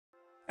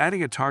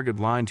Adding a target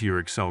line to your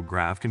Excel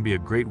graph can be a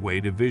great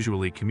way to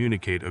visually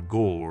communicate a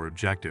goal or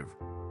objective.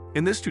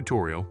 In this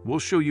tutorial, we'll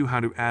show you how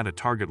to add a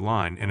target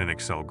line in an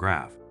Excel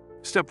graph.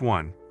 Step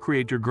 1.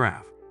 Create your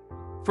graph.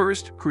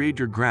 First, create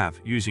your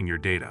graph using your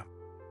data.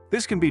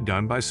 This can be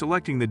done by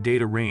selecting the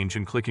data range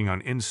and clicking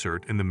on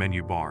Insert in the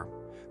menu bar,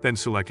 then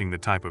selecting the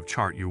type of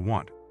chart you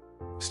want.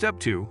 Step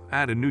 2.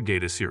 Add a new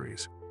data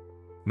series.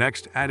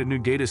 Next, add a new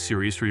data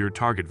series for your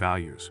target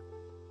values.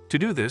 To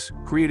do this,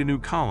 create a new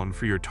column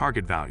for your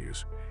target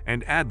values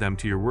and add them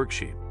to your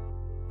worksheet.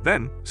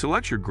 Then,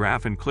 select your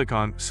graph and click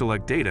on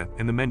Select Data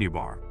in the menu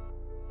bar.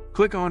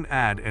 Click on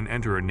Add and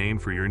enter a name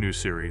for your new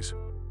series.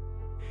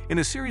 In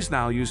a Series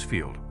Values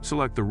field,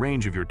 select the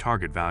range of your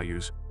target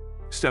values.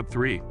 Step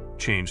 3.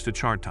 Change the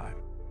chart type.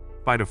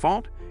 By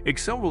default,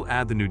 Excel will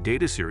add the new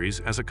data series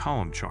as a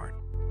column chart.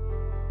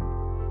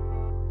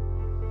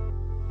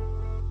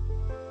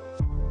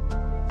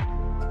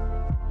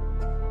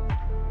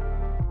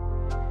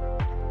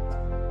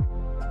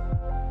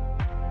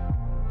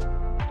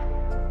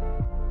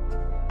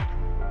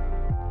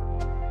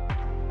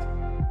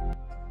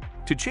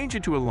 To change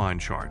it to a line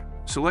chart,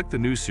 select the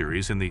new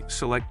series in the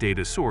Select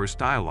Data Source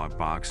dialog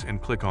box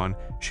and click on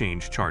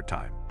Change Chart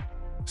Type.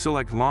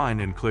 Select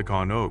Line and click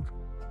on OG.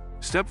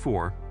 Step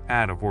 4.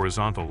 Add a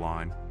horizontal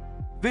line.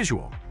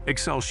 Visual.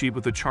 Excel sheet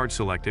with the chart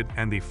selected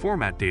and the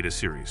Format Data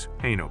Series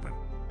pane open.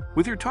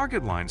 With your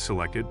target line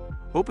selected,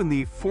 open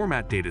the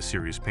Format Data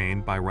Series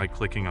pane by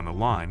right-clicking on the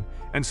line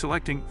and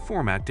selecting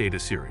Format Data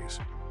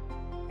Series.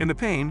 In the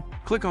pane,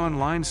 click on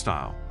Line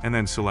Style and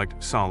then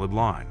select Solid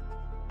Line.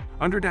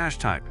 Under Dash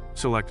Type,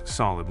 select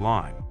Solid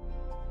Line.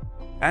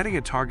 Adding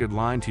a target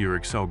line to your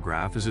Excel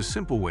graph is a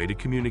simple way to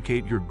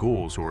communicate your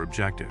goals or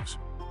objectives.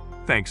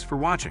 Thanks for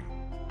watching.